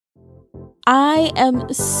I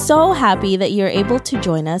am so happy that you're able to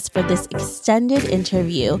join us for this extended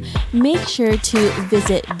interview. Make sure to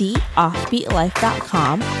visit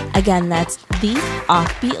theoffbeatlife.com. Again, that's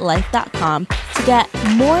theoffbeatlife.com to get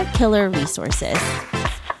more killer resources.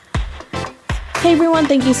 Hey everyone,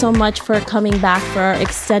 thank you so much for coming back for our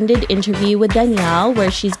extended interview with Danielle, where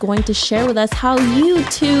she's going to share with us how you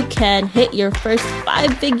too can hit your first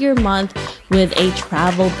 5-figure month with a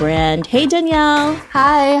travel brand. Hey Danielle.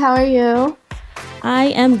 Hi, how are you? I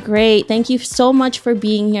am great. Thank you so much for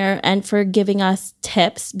being here and for giving us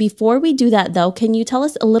tips. Before we do that though, can you tell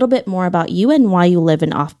us a little bit more about you and why you live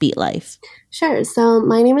an offbeat life? Sure. So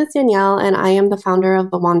my name is Danielle and I am the founder of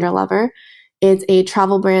The Wander Lover. It's a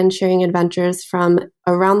travel brand sharing adventures from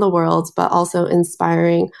around the world, but also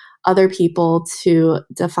inspiring other people to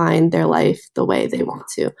define their life the way they want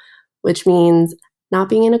to, which means not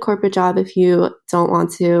being in a corporate job if you don't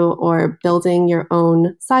want to, or building your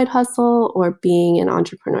own side hustle, or being an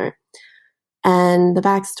entrepreneur. And the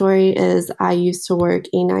backstory is I used to work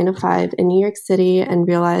a 9-to-5 in New York City and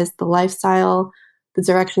realized the lifestyle, the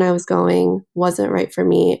direction I was going wasn't right for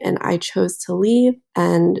me. And I chose to leave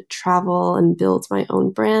and travel and build my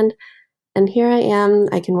own brand. And here I am.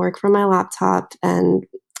 I can work from my laptop and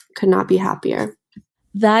could not be happier.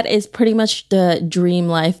 That is pretty much the dream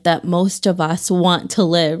life that most of us want to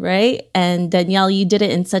live, right? And Danielle, you did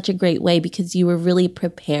it in such a great way because you were really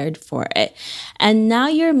prepared for it. And now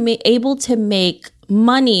you're able to make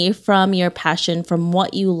money from your passion, from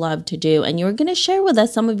what you love to do. And you're going to share with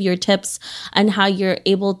us some of your tips on how you're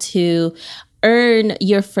able to earn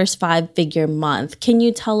your first 5-figure month. Can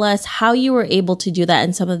you tell us how you were able to do that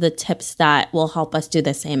and some of the tips that will help us do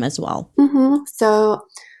the same as well? So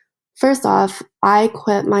first off, I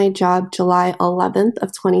quit my job July 11th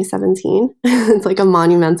of 2017. It's like a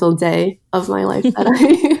monumental day of my life that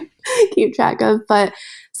I keep track of. But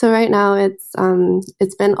so right now it's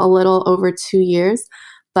been a little over 2 years,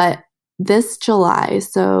 but this July,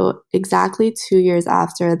 so exactly 2 years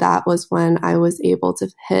after, that was when I was able to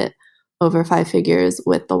hit over 5 figures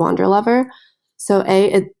with The Wander Lover. So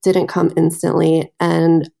it didn't come instantly,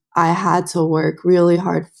 and I had to work really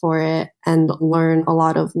hard for it and learn a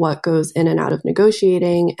lot of what goes in and out of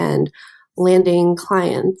negotiating and landing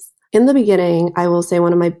clients. In the beginning, I will say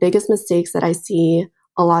one of my biggest mistakes that I see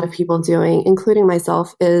a lot of people doing, including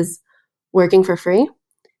myself, is working for free.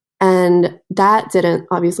 And that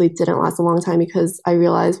obviously didn't last a long time because I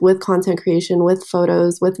realized with content creation, with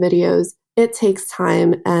photos, with videos, it takes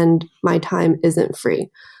time and my time isn't free.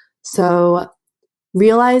 So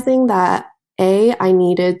realizing that I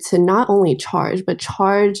needed to not only charge, but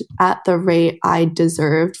charge at the rate I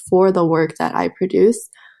deserved for the work that I produce,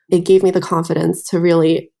 it gave me the confidence to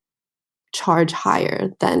really charge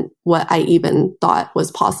higher than what I even thought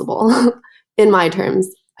was possible in my terms,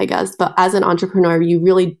 I guess. But as an entrepreneur, you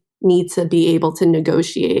really need to be able to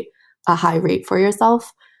negotiate a high rate for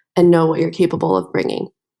yourself and know what you're capable of bringing.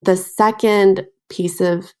 The second piece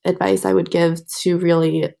of advice I would give to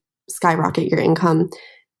really skyrocket your income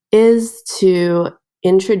is to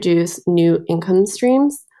introduce new income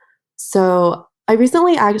streams. So I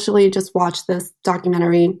recently actually just watched this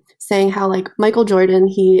documentary saying how like Michael Jordan,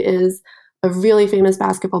 he is a really famous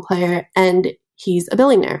basketball player and he's a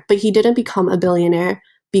billionaire, but he didn't become a billionaire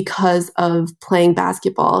because of playing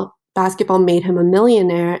basketball. Basketball made him a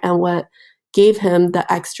millionaire, and what gave him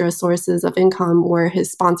the extra sources of income were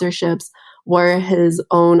his sponsorships, were his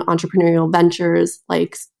own entrepreneurial ventures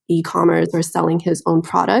like e-commerce or selling his own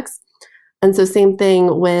products. And so same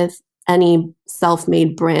thing with any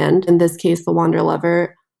self-made brand, in this case, The Wander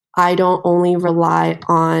Lover. I don't only rely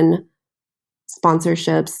on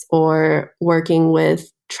sponsorships or working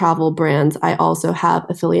with travel brands. I also have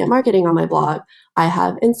affiliate marketing on my blog. I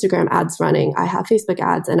have Instagram ads running. I have Facebook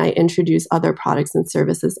ads, and I introduce other products and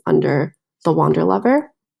services under The Wander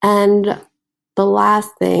Lover. And the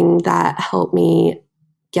last thing that helped me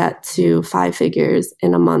get to 5 figures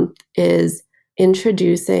in a month is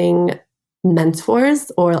introducing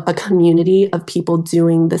mentors or a community of people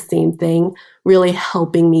doing the same thing, really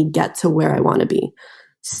helping me get to where I want to be.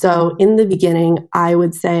 So in the beginning, I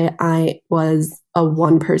would say I was a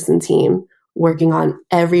one-person team working on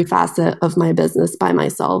every facet of my business by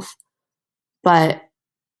myself. But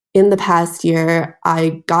in the past year,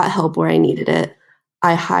 I got help where I needed it.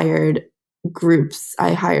 I hired groups.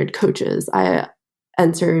 I hired coaches. I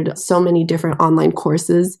entered so many different online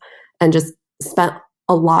courses and just spent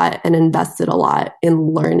a lot and invested a lot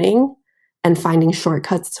in learning and finding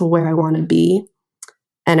shortcuts to where I want to be.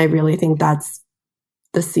 And I really think that's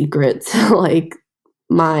the secret to like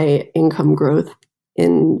my income growth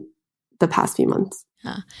in the past few months.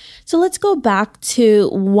 Yeah. So let's go back to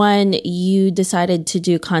when you decided to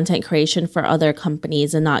do content creation for other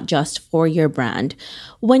companies and not just for your brand.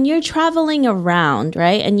 When you're traveling around,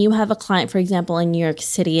 right, and you have a client, for example, in New York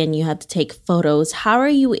City and you have to take photos, how are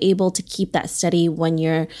you able to keep that steady when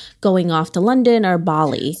you're going off to London or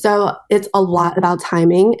Bali? So it's a lot about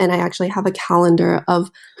timing. And I actually have a calendar of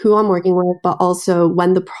who I'm working with, but also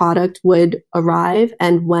when the product would arrive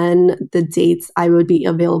and when the dates I would be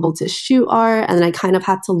available to shoot are. And then I kind of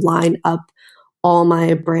had to line up all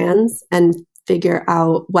my brands and figure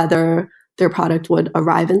out whether their product would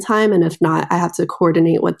arrive in time. And if not, I have to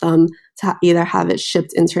coordinate with them to either have it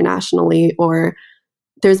shipped internationally, or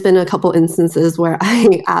there's been a couple instances where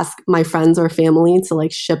I ask my friends or family to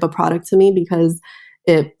like ship a product to me because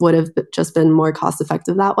it would have just been more cost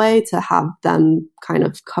effective that way to have them kind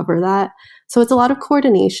of cover that. So it's a lot of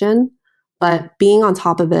coordination, but being on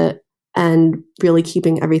top of it and really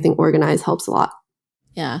keeping everything organized helps a lot.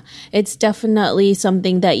 Yeah, it's definitely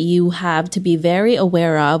something that you have to be very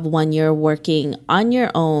aware of when you're working on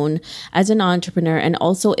your own as an entrepreneur, and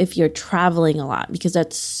also if you're traveling a lot, because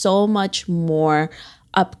that's so much more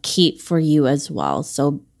upkeep for you as well.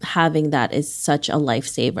 So having that is such a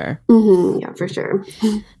lifesaver. Yeah, for sure.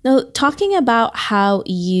 Now, talking about how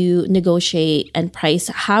you negotiate and price,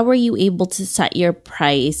 how are you able to set your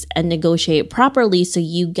price and negotiate properly so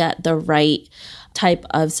you get the right type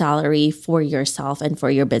of salary for yourself and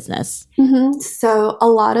for your business? So a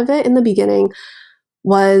lot of it in the beginning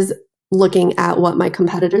was looking at what my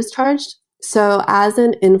competitors charged. So as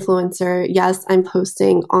an influencer, yes, I'm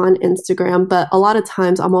posting on Instagram, but a lot of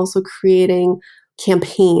times I'm also creating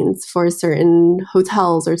campaigns for certain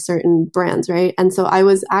hotels or certain brands, right? And so I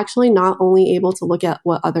was actually not only able to look at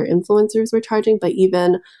what other influencers were charging, but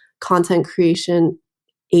even content creation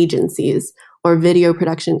agencies or video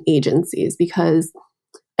production agencies, because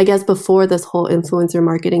I guess before this whole influencer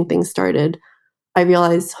marketing thing started, I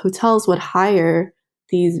realized hotels would hire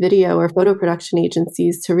these video or photo production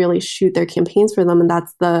agencies to really shoot their campaigns for them. And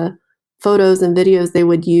that's the photos and videos they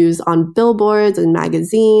would use on billboards and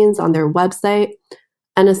magazines, on their website.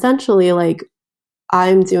 And essentially, like,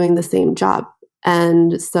 I'm doing the same job.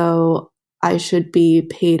 And so I should be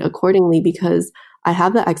paid accordingly because I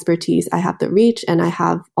have the expertise, I have the reach, and I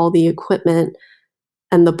have all the equipment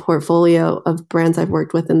and the portfolio of brands I've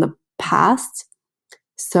worked with in the past.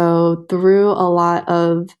 So through a lot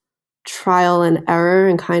of trial and error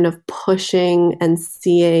and kind of pushing and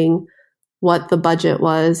seeing what the budget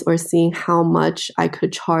was or seeing how much I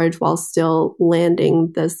could charge while still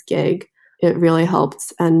landing this gig, it really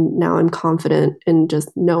helped. And now I'm confident in just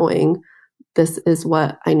knowing this is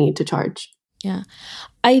what I need to charge. Yeah.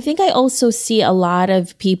 I think I also see a lot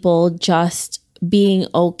of people just being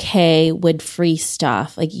okay with free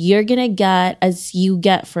stuff. Like, you're going to get, as you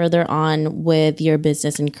get further on with your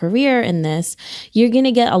business and career in this, you're going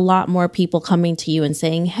to get a lot more people coming to you and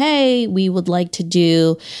saying, hey, we would like to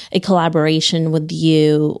do a collaboration with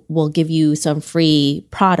you. We'll give you some free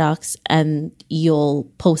products and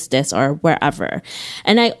you'll post this or wherever.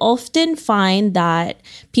 And I often find that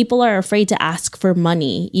people are afraid to ask for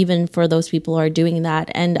money, even for those people who are doing that.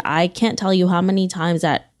 And I can't tell you how many times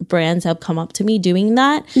that brands have come up to me doing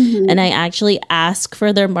that. And I actually ask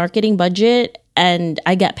for their marketing budget and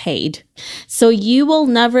I get paid. So you will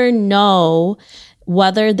never know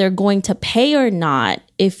whether they're going to pay or not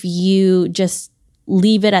if you just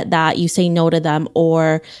leave it at that. You say no to them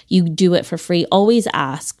or you do it for free. Always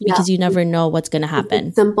ask, because you never know what's going to happen.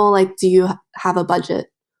 It's simple. Like, do you have a budget,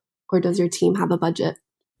 or does your team have a budget?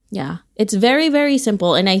 Yeah, it's very, very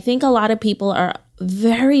simple. And I think a lot of people are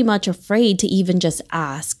very much afraid to even just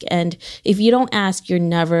ask. And if you don't ask, you're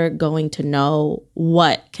never going to know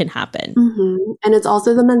what can happen. And it's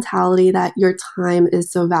also the mentality that your time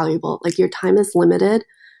is so valuable. Like, your time is limited.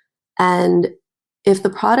 And if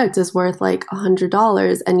the product is worth like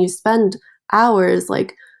 $100 and you spend hours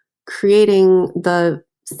like creating the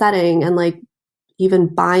setting and like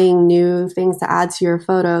even buying new things to add to your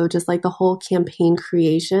photo, just like the whole campaign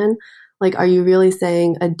creation, like, are you really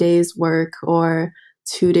saying a day's work or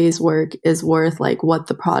 2 days work is worth like what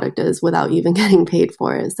the product is without even getting paid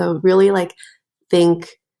for it? So really like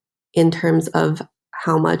think in terms of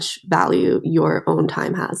how much value your own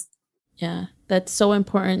time has. Yeah, that's so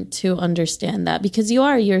important to understand that, because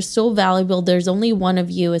you're so valuable. There's only one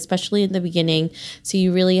of you, especially in the beginning. So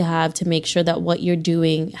you really have to make sure that what you're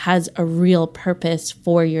doing has a real purpose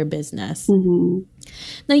for your business.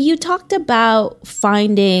 Now, you talked about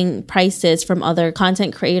finding prices from other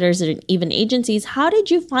content creators and even agencies. How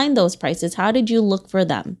did you find those prices? How did you look for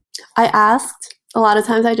them? I asked. A lot of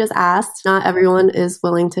times I just asked. Not everyone is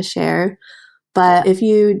willing to share. But if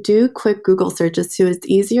you do quick Google searches too, it's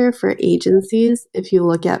easier for agencies if you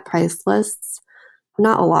look at price lists.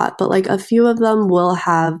 Not a lot, but like a few of them will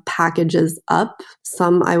have packages up.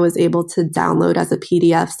 Some I was able to download as a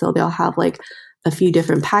PDF, so they'll have like a few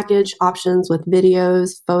different package options with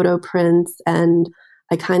videos, photo prints, and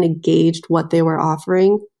I kind of gauged what they were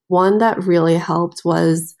offering. One that really helped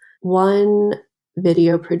was one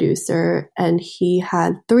video producer, and he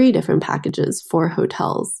had 3 different packages for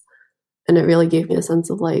hotels. And it really gave me a sense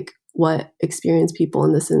of like what experienced people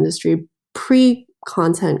in this industry,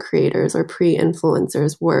 pre-content creators or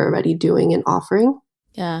pre-influencers, were already doing and offering.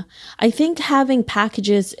 Yeah. I think having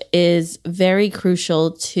packages is very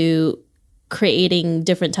crucial to creating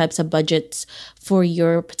different types of budgets for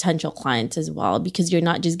your potential clients as well, because you're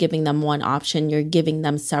not just giving them one option, you're giving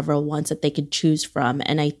them several ones that they could choose from.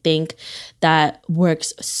 And I think that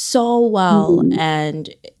works so well, and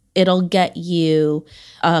it'll get you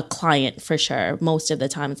a client for sure. Most of the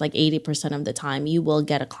time, it's like 80% of the time, you will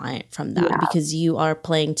get a client from that because you are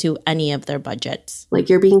playing to any of their budgets. Like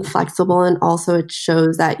you're being flexible, and also it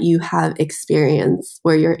shows that you have experience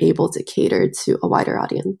where you're able to cater to a wider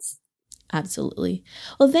audience. Absolutely.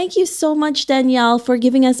 Well, thank you so much, Danielle, for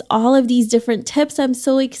giving us all of these different tips. I'm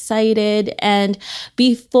so excited. And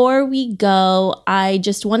before we go, I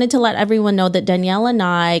just wanted to let everyone know that Danielle and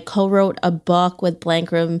I co-wrote a book with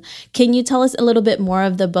Blank Room. Can you tell us a little bit more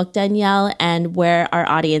of the book, Danielle, and where our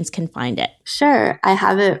audience can find it? Sure. I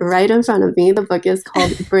have it right in front of me. The book is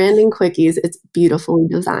called Branding Quickies. It's beautifully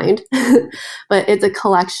designed, but it's a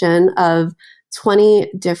collection of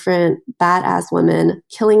 20 different badass women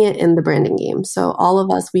killing it in the branding game. So all of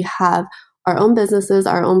us, we have our own businesses,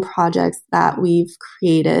 our own projects that we've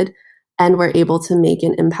created, and we're able to make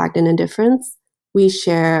an impact and a difference. We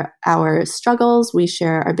share our struggles, we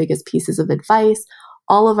share our biggest pieces of advice,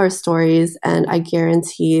 all of our stories, and I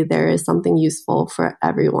guarantee there is something useful for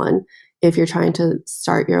everyone if you're trying to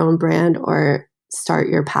start your own brand or start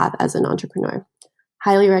your path as an entrepreneur.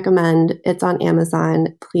 Highly recommend. It's on Amazon.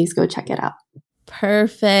 Please go check it out.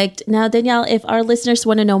 Perfect. Now, Danielle, if our listeners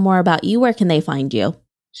want to know more about you, where can they find you?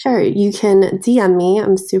 Sure. You can DM me.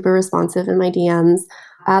 I'm super responsive in my DMs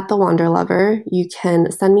at The Wanderlover. You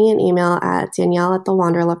can send me an email at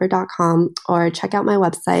danielle@thewanderlover.com or check out my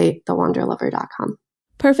website, thewanderlover.com.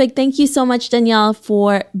 Perfect. Thank you so much, Danielle,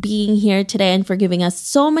 for being here today and for giving us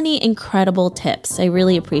so many incredible tips. I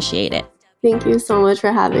really appreciate it. Thank you so much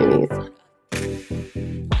for having me.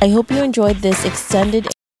 I hope you enjoyed this extended